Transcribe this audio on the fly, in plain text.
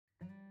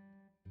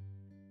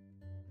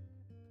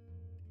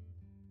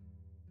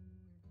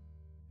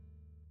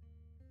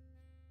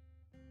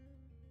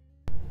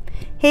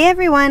Hey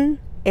everyone!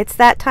 It's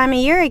that time of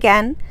year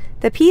again.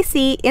 The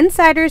PC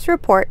Insiders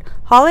Report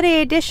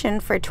Holiday Edition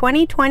for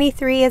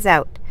 2023 is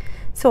out.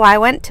 So I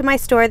went to my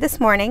store this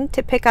morning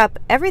to pick up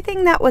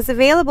everything that was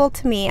available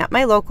to me at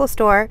my local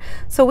store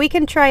so we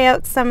can try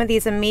out some of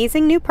these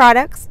amazing new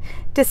products,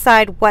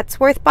 decide what's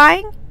worth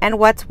buying and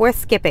what's worth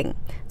skipping.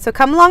 So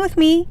come along with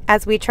me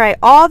as we try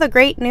all the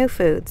great new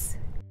foods.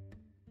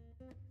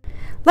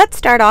 Let's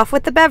start off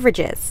with the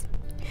beverages.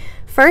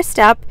 First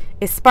up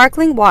is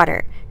sparkling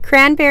water,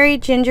 cranberry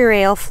ginger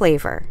ale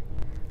flavor.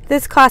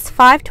 This costs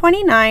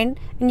 $5.29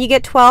 and you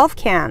get 12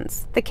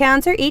 cans. The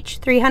cans are each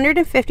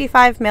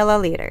 355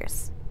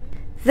 milliliters.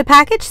 The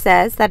package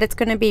says that it's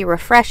going to be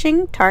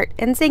refreshing, tart,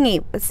 and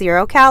zingy with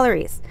 0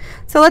 calories.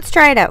 So let's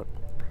try it out.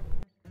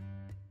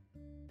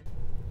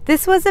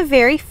 This was a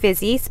very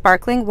fizzy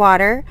sparkling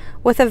water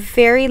with a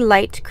very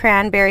light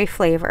cranberry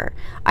flavor.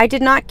 I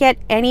did not get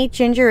any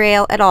ginger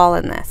ale at all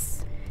in this.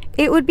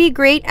 It would be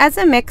great as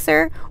a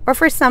mixer or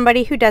for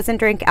somebody who doesn't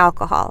drink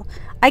alcohol.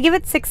 I give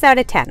it 6 out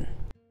of 10.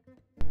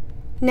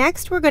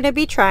 Next, we're going to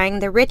be trying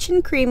the Rich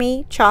and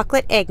Creamy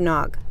Chocolate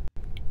Eggnog.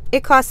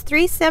 It costs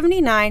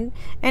 $3.79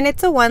 and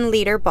it's a 1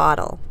 liter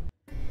bottle.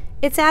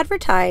 It's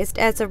advertised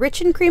as a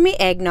rich and creamy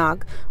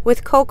eggnog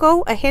with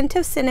cocoa, a hint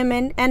of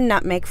cinnamon, and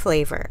nutmeg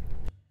flavor.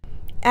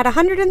 At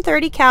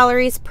 130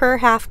 calories per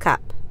half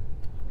cup.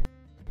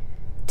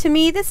 To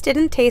me, this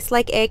didn't taste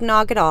like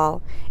eggnog at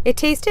all. It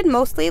tasted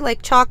mostly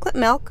like chocolate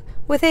milk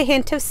with a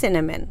hint of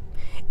cinnamon.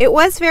 It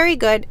was very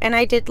good and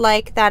I did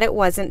like that it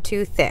wasn't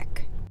too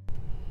thick.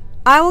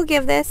 I will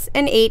give this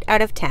an 8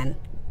 out of 10.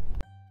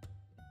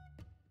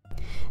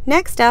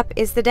 Next up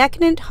is the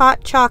Decadent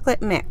Hot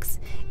Chocolate Mix.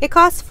 It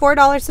costs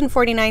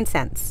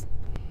 $4.49.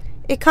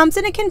 It comes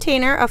in a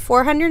container of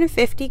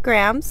 450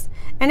 grams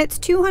and it's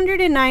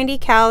 290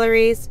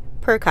 calories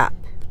per cup.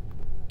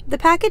 The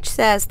package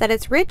says that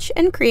it's rich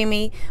and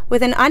creamy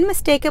with an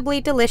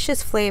unmistakably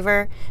delicious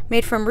flavor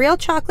made from real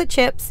chocolate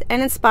chips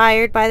and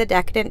inspired by the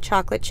Decadent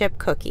chocolate chip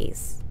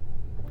cookies.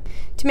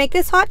 To make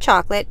this hot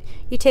chocolate,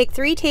 you take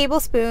 3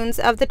 tablespoons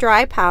of the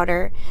dry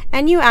powder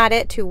and you add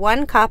it to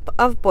 1 cup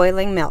of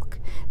boiling milk.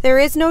 There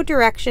is no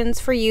directions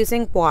for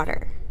using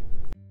water.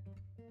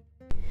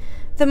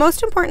 The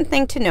most important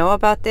thing to know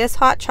about this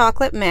hot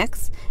chocolate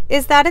mix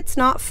is that it's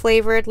not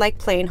flavored like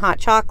plain hot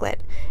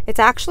chocolate. It's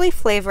actually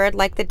flavored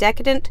like the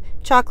Decadent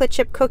chocolate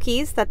chip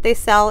cookies that they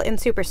sell in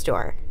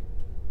Superstore.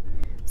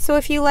 So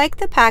if you like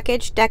the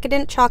packaged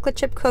Decadent chocolate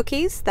chip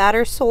cookies that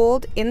are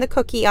sold in the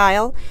cookie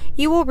aisle,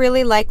 you will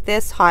really like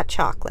this hot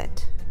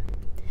chocolate.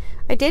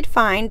 I did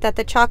find that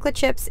the chocolate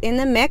chips in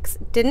the mix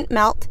didn't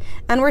melt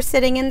and were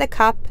sitting in the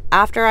cup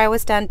after I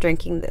was done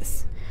drinking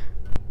this.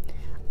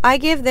 I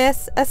give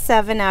this a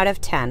 7 out of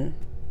 10.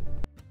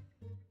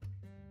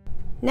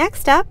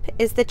 Next up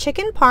is the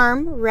Chicken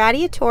Parm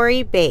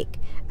Radiatori Bake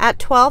at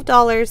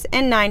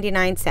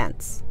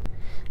 $12.99.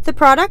 The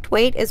product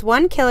weight is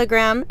 1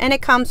 kilogram and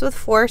it comes with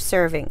 4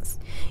 servings.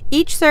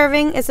 Each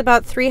serving is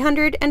about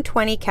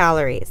 320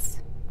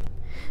 calories.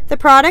 The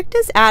product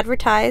is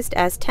advertised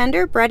as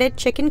tender breaded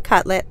chicken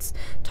cutlets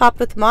topped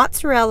with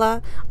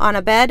mozzarella on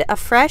a bed of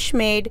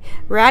fresh-made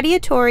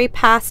radiatori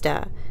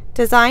pasta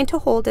designed to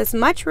hold as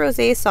much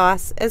rosé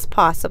sauce as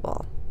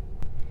possible.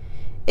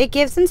 It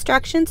gives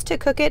instructions to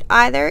cook it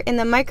either in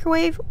the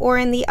microwave or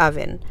in the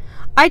oven.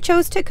 I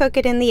chose to cook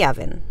it in the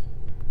oven.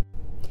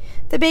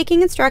 The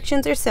baking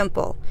instructions are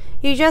simple.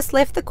 You just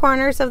lift the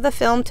corners of the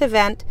film to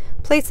vent,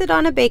 place it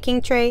on a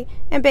baking tray,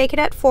 and bake it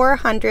at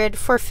 400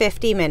 for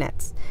 50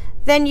 minutes.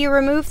 Then you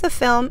remove the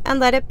film and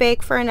let it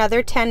bake for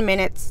another 10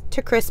 minutes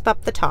to crisp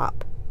up the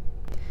top.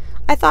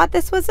 I thought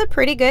this was a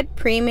pretty good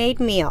pre-made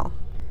meal.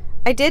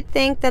 I did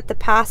think that the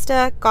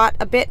pasta got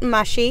a bit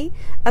mushy,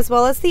 as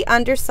well as the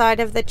underside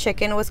of the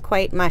chicken was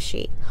quite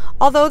mushy,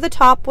 although the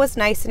top was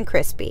nice and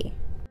crispy.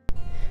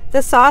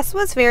 The sauce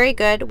was very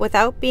good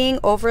without being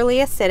overly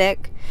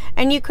acidic,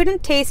 and you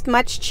couldn't taste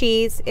much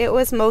cheese. It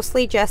was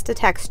mostly just a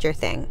texture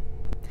thing.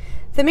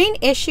 The main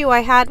issue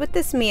I had with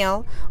this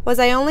meal was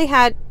I only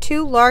had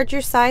 2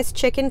 larger sized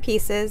chicken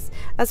pieces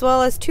as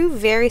well as 2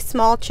 very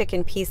small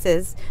chicken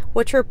pieces,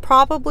 which were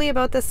probably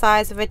about the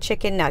size of a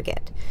chicken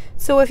nugget.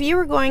 So if you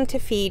were going to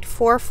feed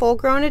 4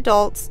 full-grown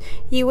adults,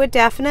 you would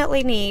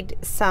definitely need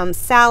some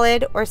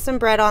salad or some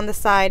bread on the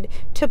side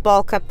to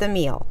bulk up the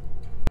meal.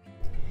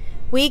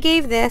 We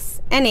gave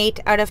this an 8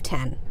 out of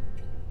 10.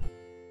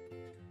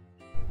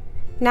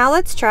 Now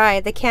let's try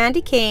the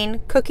Candy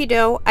Cane Cookie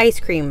Dough Ice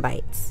Cream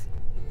Bites.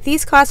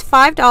 These cost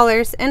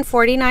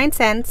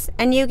 $5.49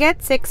 and you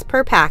get 6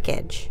 per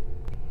package.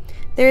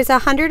 There's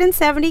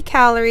 170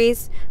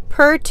 calories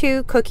per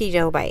 2 cookie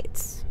dough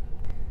bites.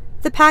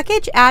 The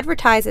package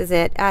advertises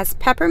it as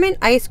peppermint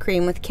ice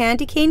cream with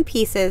candy cane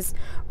pieces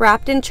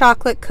wrapped in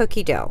chocolate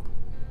cookie dough.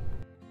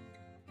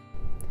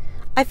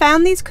 I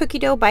found these cookie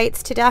dough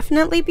bites to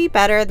definitely be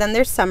better than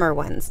their summer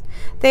ones.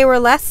 They were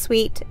less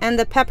sweet and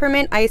the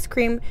peppermint ice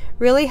cream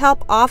really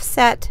helped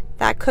offset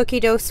that cookie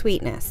dough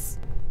sweetness.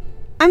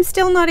 I'm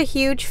still not a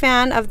huge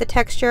fan of the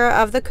texture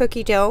of the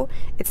cookie dough.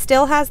 It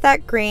still has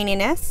that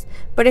graininess,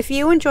 but if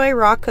you enjoy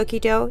raw cookie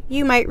dough,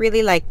 you might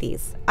really like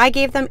these. I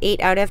gave them 8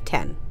 out of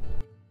 10.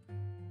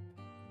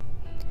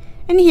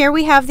 And here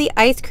we have the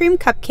ice cream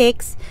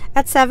cupcakes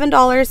at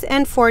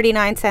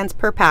 $7.49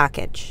 per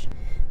package.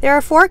 There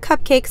are 4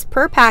 cupcakes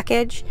per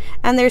package,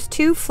 and there's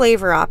 2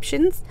 flavor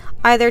options,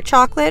 either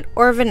chocolate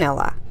or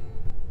vanilla.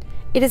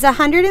 It is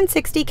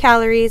 160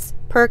 calories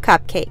per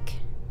cupcake.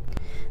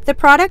 The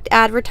product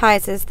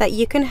advertises that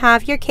you can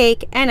have your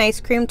cake and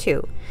ice cream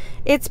too.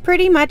 It's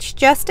pretty much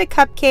just a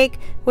cupcake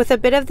with a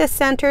bit of the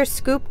center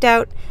scooped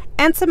out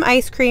and some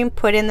ice cream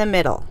put in the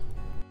middle.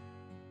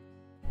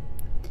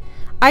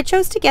 I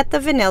chose to get the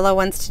vanilla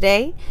ones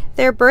today.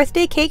 They're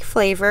birthday cake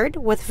flavored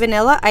with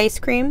vanilla ice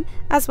cream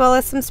as well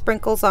as some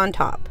sprinkles on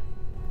top.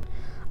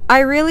 I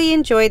really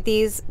enjoyed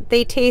these.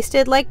 They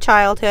tasted like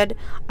childhood.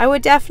 I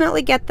would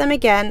definitely get them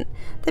again.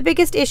 The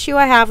biggest issue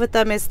I have with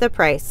them is the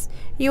price.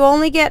 You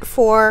only get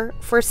 4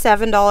 for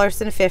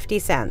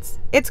 $7.50.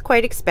 It's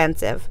quite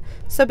expensive.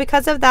 So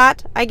because of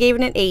that, I gave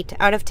it an 8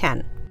 out of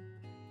 10.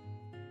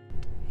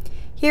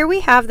 Here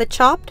we have the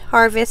Chopped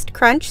Harvest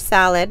Crunch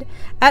Salad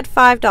at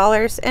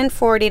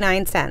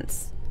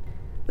 $5.49.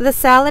 The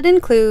salad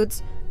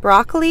includes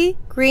broccoli,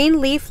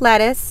 green leaf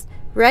lettuce,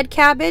 red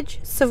cabbage,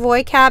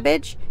 Savoy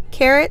cabbage,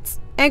 carrots,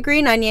 and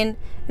green onion,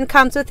 and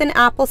comes with an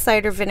apple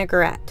cider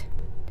vinaigrette.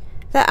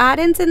 The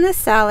add-ins in this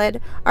salad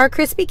are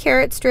crispy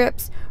carrot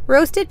strips,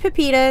 roasted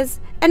pepitas,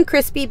 and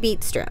crispy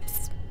beet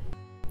strips.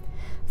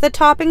 The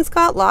toppings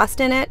got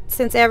lost in it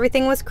since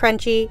everything was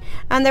crunchy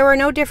and there were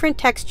no different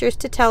textures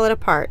to tell it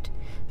apart.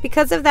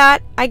 Because of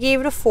that, I gave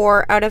it a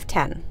 4 out of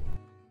 10.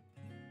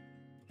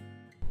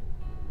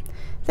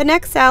 The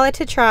next salad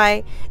to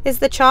try is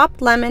the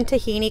Chopped Lemon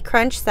Tahini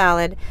Crunch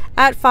Salad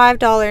at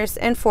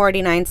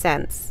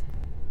 $5.49.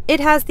 It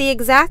has the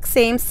exact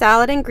same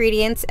salad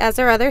ingredients as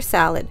our other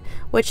salad,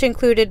 which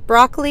included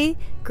broccoli,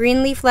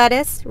 green leaf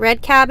lettuce,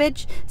 red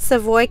cabbage,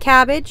 Savoy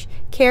cabbage,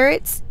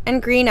 carrots,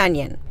 and green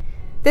onion.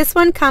 This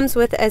one comes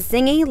with a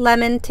zingy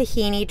lemon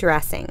tahini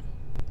dressing.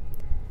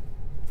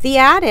 The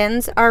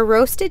add-ins are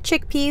roasted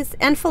chickpeas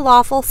and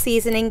falafel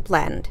seasoning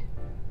blend.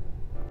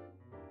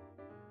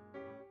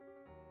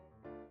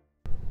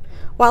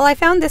 While I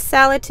found this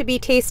salad to be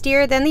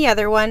tastier than the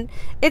other one,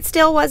 it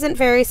still wasn't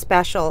very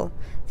special.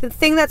 The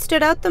thing that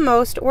stood out the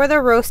most were the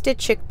roasted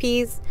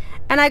chickpeas,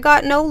 and I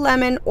got no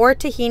lemon or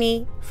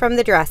tahini from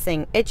the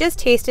dressing. It just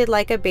tasted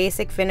like a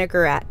basic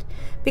vinaigrette.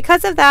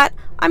 Because of that,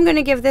 I'm going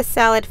to give this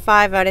salad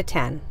 5 out of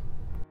 10.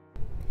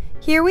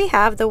 Here we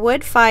have the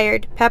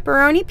wood-fired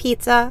pepperoni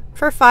pizza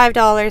for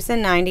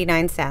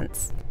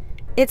 $5.99.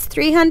 It's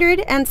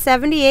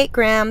 378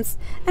 grams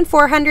and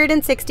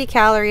 460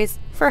 calories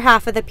for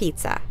half of the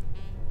pizza.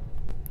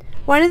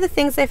 One of the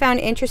things I found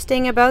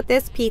interesting about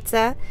this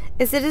pizza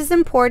is it is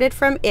imported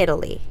from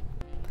Italy.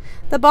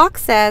 The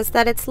box says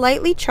that it's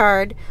lightly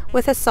charred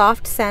with a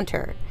soft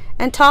center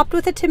and topped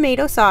with a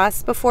tomato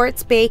sauce before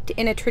it's baked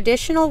in a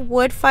traditional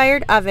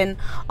wood-fired oven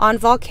on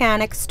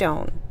volcanic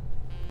stone.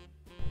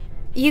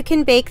 You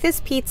can bake this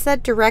pizza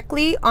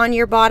directly on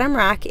your bottom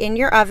rack in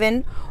your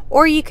oven,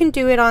 or you can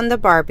do it on the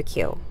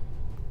barbecue.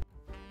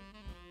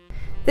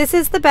 This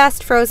is the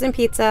best frozen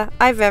pizza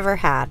I've ever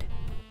had.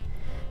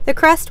 The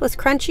crust was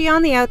crunchy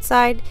on the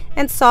outside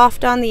and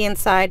soft on the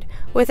inside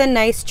with a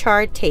nice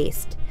charred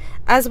taste.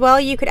 As well,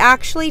 you could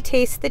actually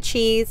taste the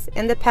cheese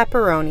and the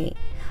pepperoni.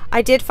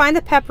 I did find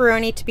the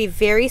pepperoni to be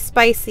very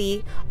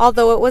spicy,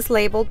 although it was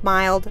labeled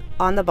mild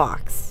on the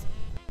box.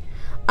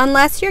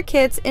 Unless your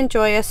kids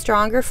enjoy a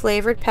stronger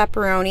flavored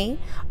pepperoni,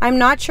 I'm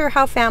not sure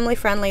how family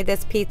friendly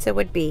this pizza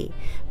would be,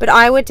 but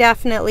I would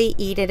definitely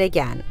eat it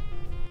again.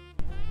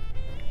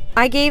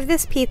 I gave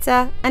this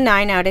pizza a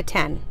 9 out of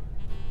 10.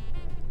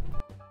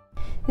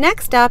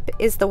 Next up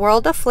is the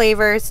World of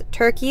Flavors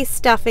Turkey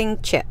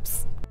Stuffing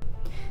Chips.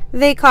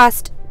 They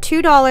cost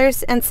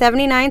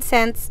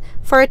 $2.79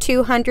 for a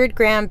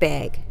 200-gram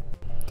bag.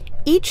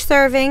 Each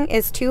serving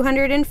is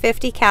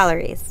 250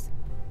 calories.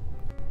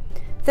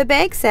 The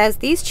bag says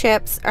these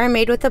chips are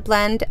made with a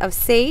blend of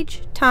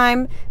sage,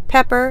 thyme,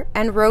 pepper,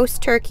 and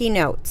roast turkey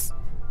notes.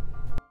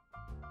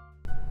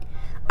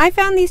 I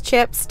found these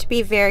chips to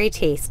be very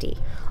tasty.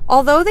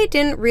 Although they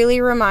didn't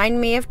really remind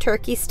me of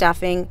turkey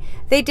stuffing,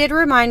 they did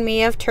remind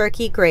me of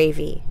turkey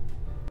gravy.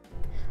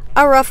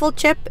 A ruffled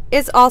chip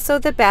is also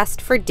the best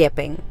for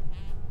dipping.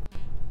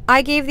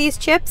 I gave these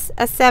chips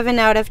a 7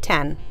 out of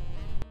 10.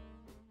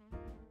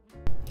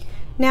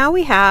 Now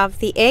we have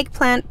the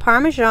Eggplant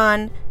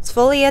Parmesan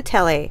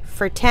Sfogliatelle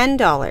for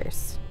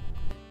 $10.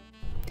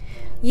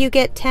 You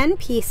get 10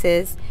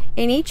 pieces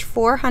in each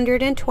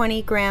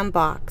 420-gram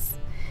box.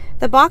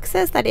 The box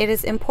says that it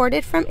is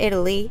imported from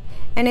Italy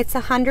and it's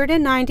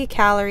 190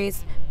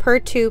 calories per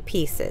 2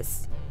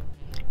 pieces.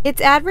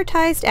 It's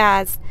advertised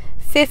as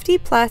 50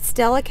 plus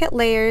delicate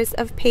layers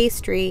of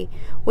pastry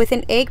with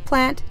an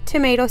eggplant,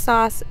 tomato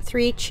sauce,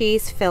 3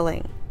 cheese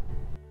filling.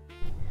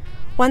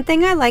 One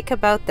thing I like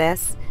about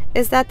this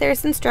is that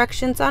there's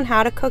instructions on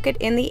how to cook it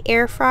in the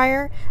air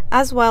fryer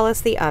as well as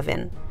the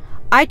oven.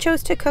 I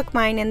chose to cook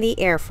mine in the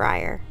air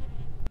fryer.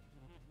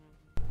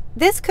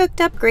 This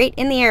cooked up great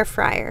in the air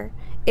fryer.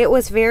 It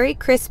was very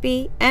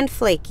crispy and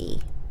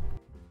flaky.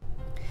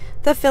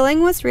 The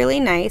filling was really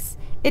nice.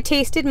 It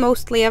tasted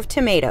mostly of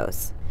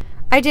tomatoes.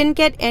 I didn't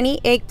get any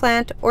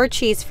eggplant or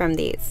cheese from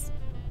these.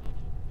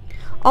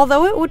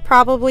 Although it would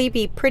probably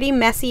be pretty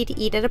messy to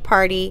eat at a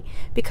party,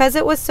 because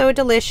it was so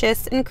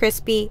delicious and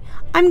crispy,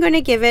 I'm going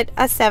to give it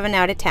a 7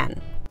 out of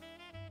 10.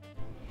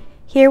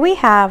 Here we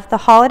have the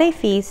Holiday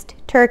Feast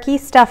Turkey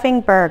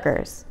Stuffing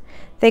Burgers.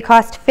 They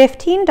cost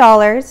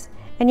 $15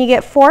 and you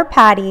get 4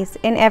 patties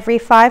in every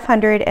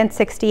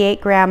 568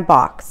 gram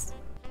box.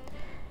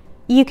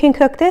 You can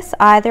cook this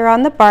either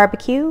on the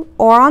barbecue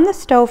or on the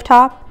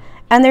stovetop,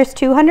 and there's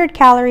 200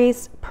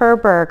 calories per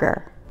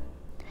burger.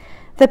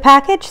 The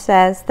package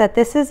says that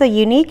this is a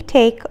unique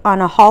take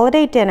on a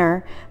holiday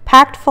dinner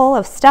packed full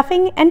of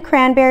stuffing and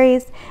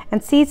cranberries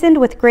and seasoned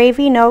with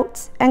gravy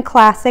notes and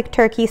classic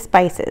turkey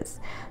spices.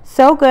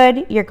 So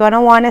good, you're going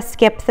to want to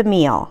skip the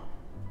meal.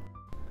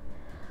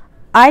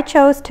 I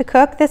chose to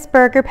cook this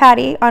burger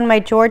patty on my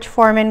George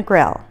Foreman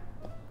grill.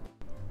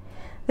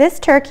 This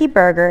turkey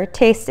burger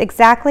tastes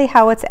exactly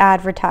how it's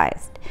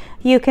advertised.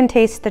 You can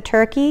taste the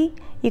turkey,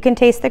 you can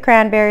taste the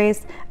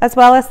cranberries, as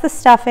well as the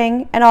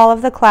stuffing and all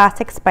of the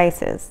classic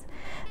spices.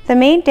 The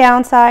main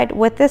downside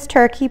with this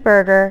turkey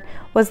burger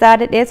was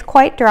that it is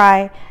quite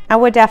dry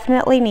and would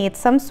definitely need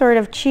some sort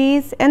of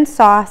cheese and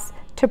sauce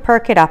to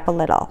perk it up a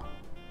little.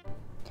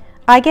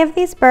 I give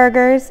these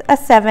burgers a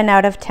 7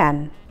 out of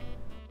 10.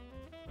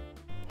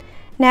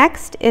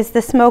 Next is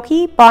the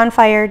Smoky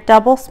Bonfire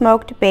Double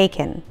Smoked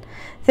Bacon.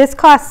 This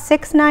costs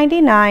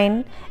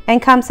 $6.99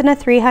 and comes in a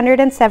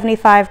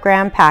 375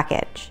 gram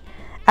package.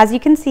 As you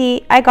can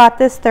see, I got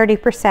this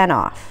 30%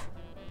 off.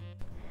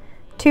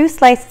 2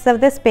 slices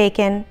of this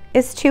bacon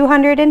is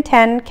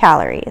 210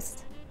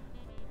 calories.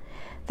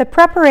 The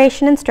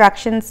preparation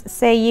instructions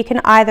say you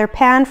can either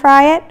pan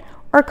fry it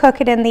or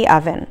cook it in the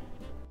oven.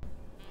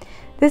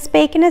 This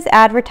bacon is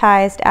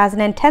advertised as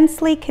an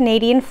intensely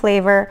Canadian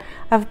flavor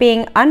of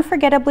being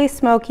unforgettably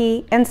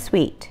smoky and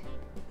sweet,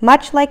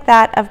 much like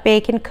that of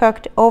bacon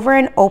cooked over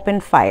an open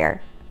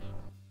fire.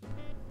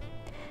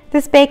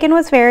 This bacon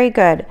was very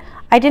good.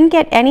 I didn't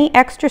get any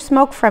extra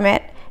smoke from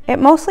it. It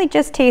mostly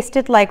just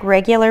tasted like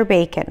regular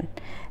bacon.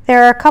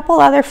 There are a couple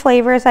other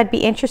flavors I'd be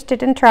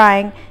interested in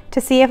trying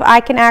to see if I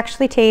can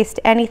actually taste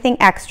anything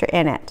extra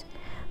in it.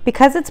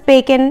 Because it's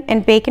bacon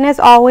and bacon is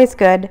always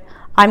good,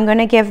 I'm going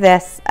to give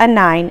this a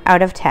 9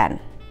 out of 10.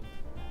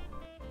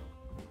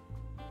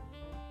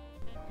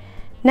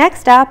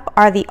 Next up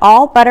are the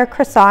all butter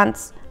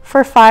croissants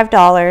for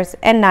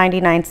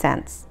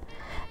 $5.99.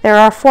 There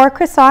are 4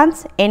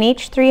 croissants in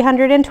each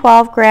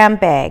 312 gram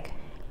bag.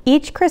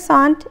 Each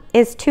croissant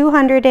is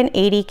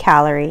 280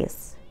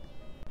 calories.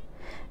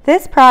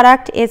 This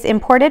product is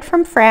imported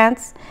from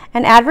France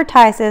and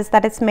advertises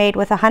that it's made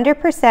with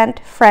 100%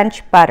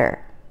 French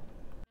butter.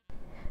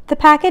 The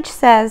package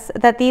says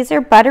that these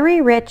are buttery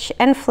rich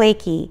and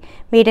flaky,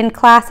 made in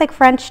classic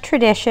French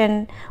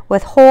tradition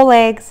with whole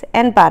eggs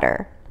and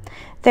butter.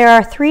 There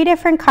are 3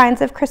 different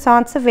kinds of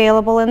croissants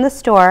available in the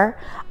store.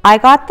 I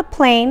got the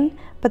plain,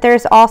 but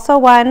there's also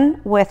one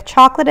with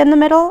chocolate in the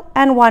middle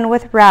and one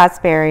with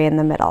raspberry in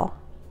the middle.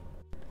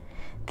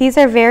 These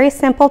are very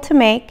simple to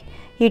make.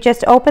 You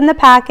just open the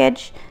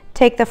package,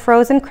 take the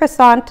frozen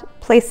croissant,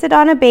 place it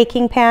on a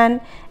baking pan,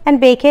 and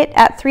bake it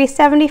at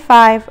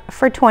 375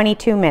 for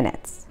 22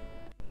 minutes.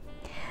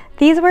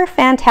 These were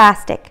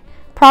fantastic.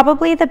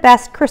 Probably the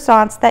best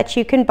croissants that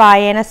you can buy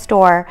in a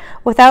store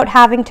without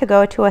having to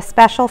go to a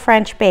special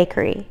French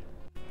bakery.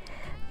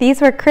 These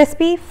were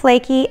crispy,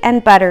 flaky,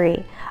 and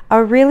buttery.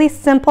 A really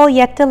simple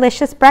yet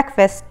delicious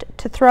breakfast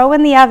to throw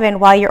in the oven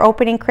while you're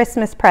opening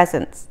Christmas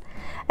presents.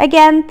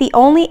 Again, the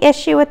only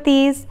issue with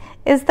these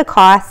is the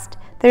cost.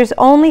 There's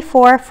only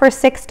 4 for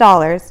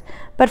 $6,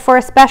 but for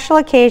a special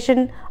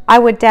occasion, I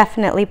would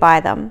definitely buy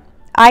them.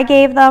 I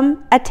gave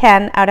them a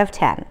 10 out of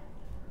 10.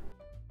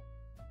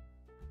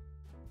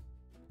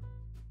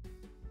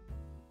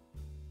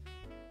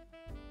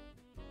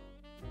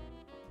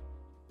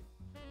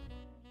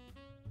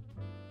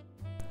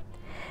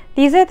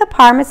 These are the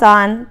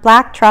Parmesan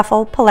Black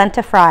Truffle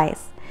Polenta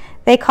fries.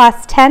 They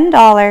cost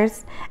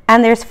 $10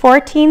 and there's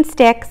 14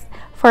 sticks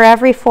for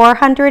every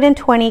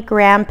 420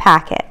 gram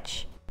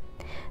package.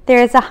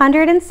 There is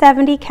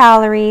 170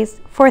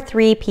 calories for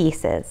 3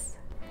 pieces.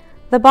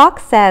 The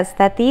box says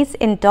that these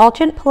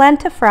indulgent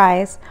polenta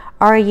fries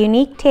are a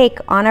unique take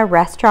on a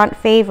restaurant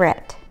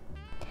favorite.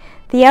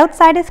 The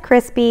outside is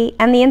crispy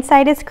and the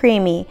inside is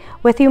creamy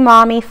with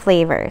umami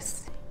flavors.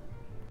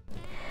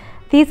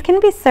 These can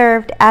be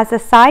served as a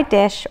side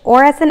dish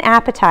or as an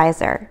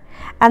appetizer,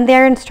 and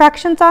their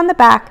instructions on the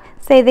back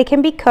say they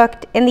can be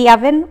cooked in the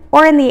oven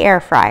or in the air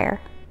fryer.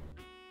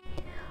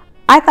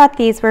 I thought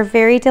these were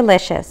very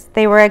delicious.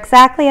 They were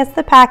exactly as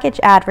the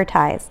package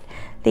advertised.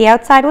 The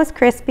outside was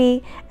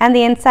crispy and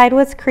the inside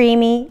was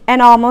creamy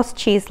and almost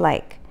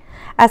cheese-like.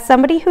 As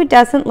somebody who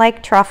doesn't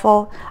like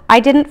truffle, I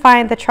didn't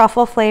find the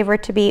truffle flavor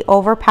to be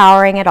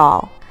overpowering at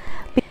all.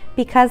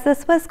 Because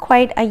this was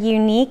quite a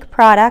unique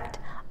product,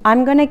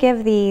 I'm going to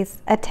give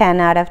these a 10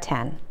 out of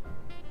 10.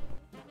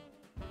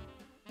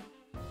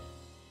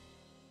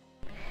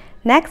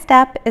 Next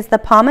up is the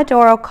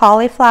Pomodoro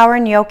Cauliflower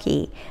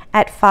Gnocchi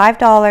at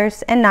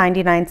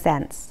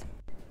 $5.99.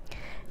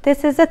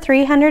 This is a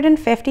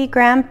 350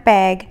 gram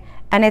bag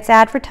and it's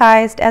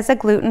advertised as a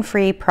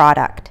gluten-free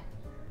product.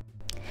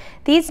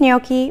 These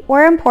gnocchi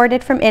were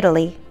imported from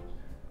Italy.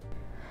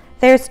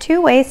 There's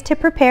two ways to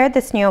prepare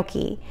this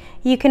gnocchi.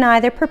 You can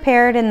either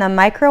prepare it in the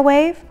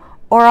microwave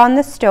or on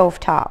the stove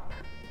top.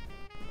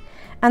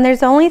 And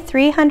there's only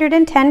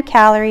 310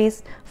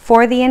 calories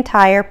for the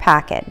entire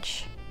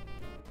package.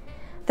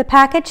 The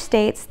package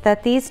states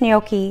that these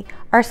gnocchi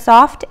are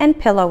soft and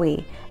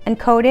pillowy and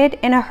coated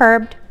in a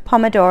herbed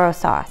pomodoro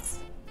sauce.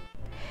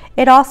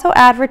 It also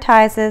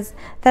advertises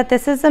that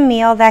this is a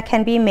meal that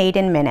can be made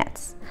in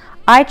minutes.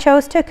 I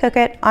chose to cook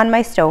it on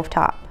my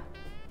stovetop.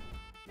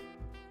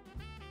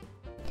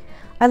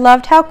 I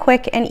loved how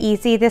quick and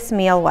easy this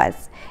meal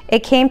was.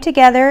 It came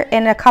together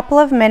in a couple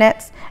of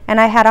minutes and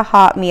I had a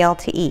hot meal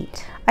to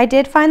eat. I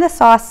did find the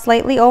sauce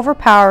slightly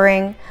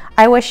overpowering.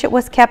 I wish it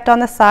was kept on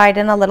the side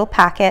in a little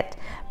packet,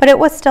 but it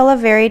was still a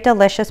very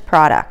delicious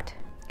product.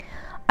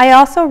 I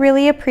also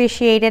really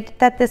appreciated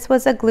that this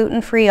was a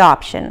gluten-free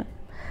option.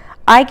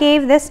 I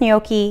gave this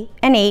gnocchi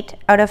an 8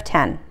 out of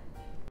 10.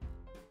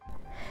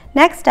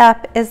 Next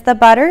up is the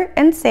butter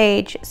and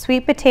sage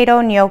sweet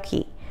potato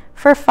gnocchi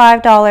for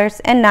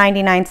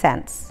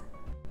 $5.99.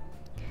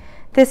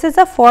 This is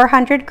a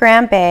 400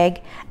 gram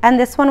bag and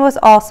this one was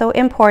also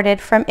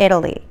imported from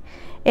Italy.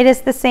 It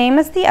is the same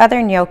as the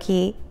other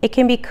gnocchi. It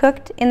can be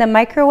cooked in the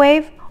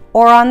microwave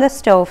or on the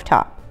stove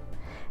top.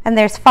 And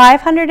there's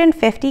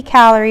 550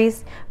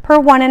 calories per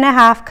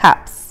 1.5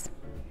 cups.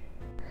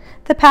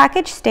 The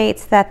package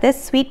states that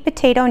this sweet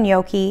potato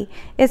gnocchi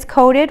is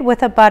coated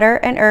with a butter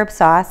and herb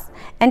sauce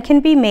and can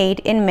be made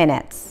in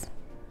minutes.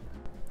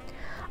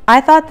 I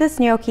thought this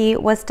gnocchi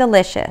was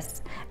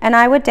delicious and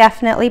I would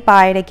definitely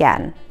buy it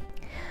again.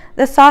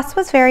 The sauce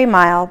was very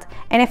mild,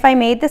 and if I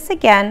made this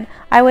again,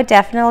 I would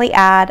definitely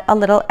add a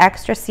little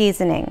extra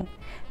seasoning.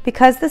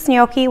 Because this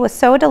gnocchi was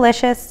so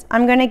delicious,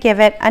 I'm going to give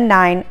it a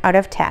 9 out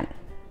of 10.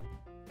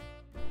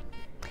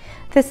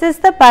 This is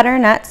the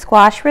butternut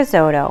squash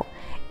risotto.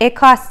 It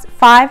costs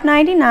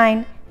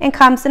 $5.99 and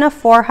comes in a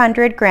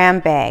 400 gram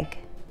bag.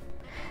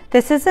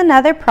 This is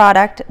another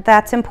product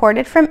that's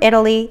imported from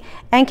Italy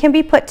and can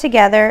be put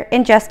together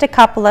in just a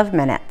couple of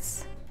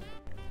minutes.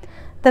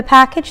 The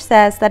package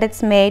says that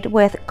it's made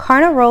with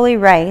carnaroli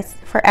rice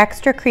for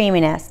extra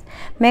creaminess,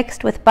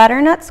 mixed with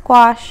butternut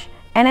squash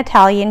and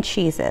Italian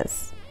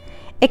cheeses.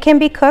 It can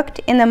be cooked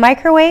in the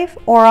microwave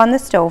or on the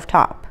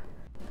stovetop.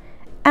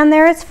 And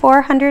there is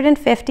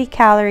 450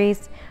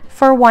 calories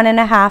for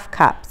 1.5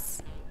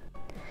 cups.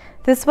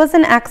 This was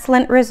an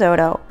excellent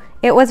risotto.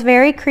 It was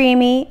very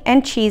creamy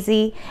and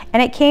cheesy,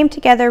 and it came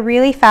together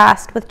really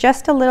fast with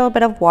just a little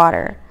bit of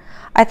water.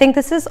 I think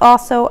this is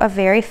also a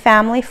very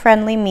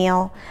family-friendly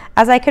meal,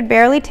 as I could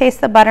barely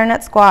taste the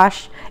butternut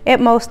squash. It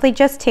mostly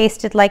just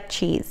tasted like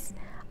cheese.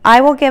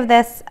 I will give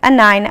this a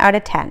 9 out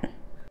of 10.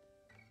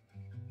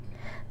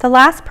 The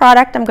last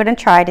product I'm going to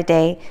try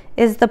today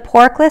is the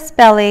porkless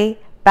belly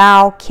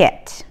bao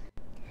kit.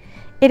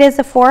 It is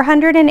a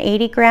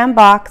 480 gram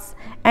box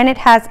and it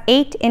has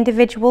 8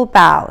 individual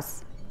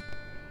baos.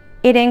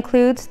 It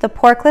includes the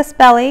porkless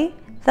belly,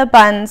 the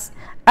buns,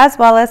 as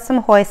well as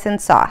some hoisin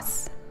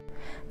sauce.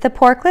 The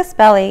porkless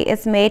belly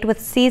is made with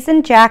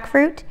seasoned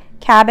jackfruit,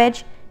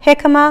 cabbage,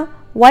 jicama,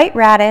 white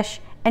radish,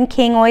 and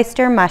king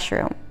oyster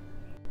mushroom.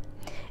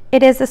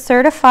 It is a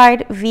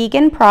certified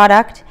vegan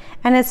product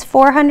and is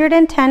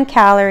 410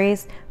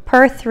 calories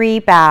per 3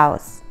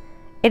 baos.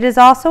 It is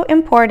also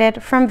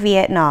imported from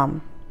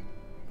Vietnam.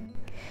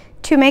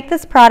 To make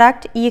this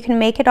product, you can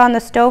make it on the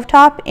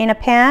stovetop in a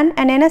pan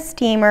and in a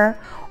steamer,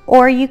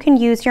 or you can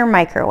use your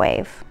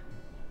microwave.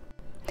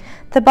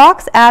 The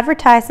box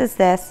advertises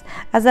this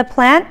as a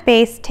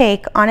plant-based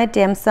take on a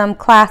dim sum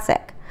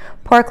classic.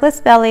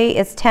 Porkless belly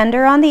is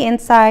tender on the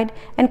inside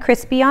and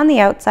crispy on the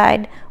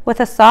outside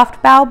with a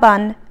soft bao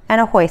bun and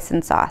a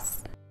hoisin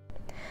sauce.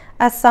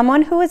 As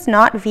someone who is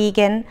not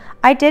vegan,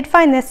 I did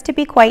find this to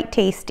be quite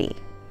tasty.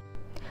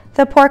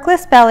 The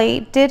porkless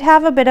belly did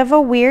have a bit of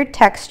a weird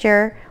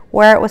texture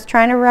where it was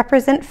trying to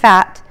represent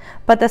fat,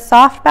 but the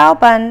soft bao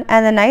bun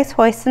and the nice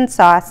hoisin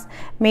sauce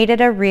made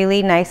it a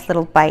really nice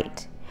little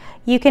bite.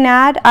 You can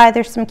add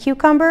either some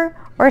cucumber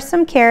or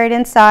some carrot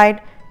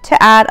inside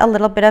to add a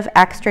little bit of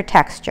extra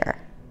texture.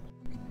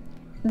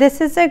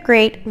 This is a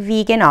great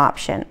vegan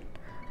option.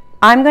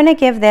 I'm going to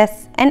give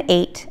this an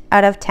 8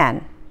 out of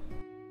 10.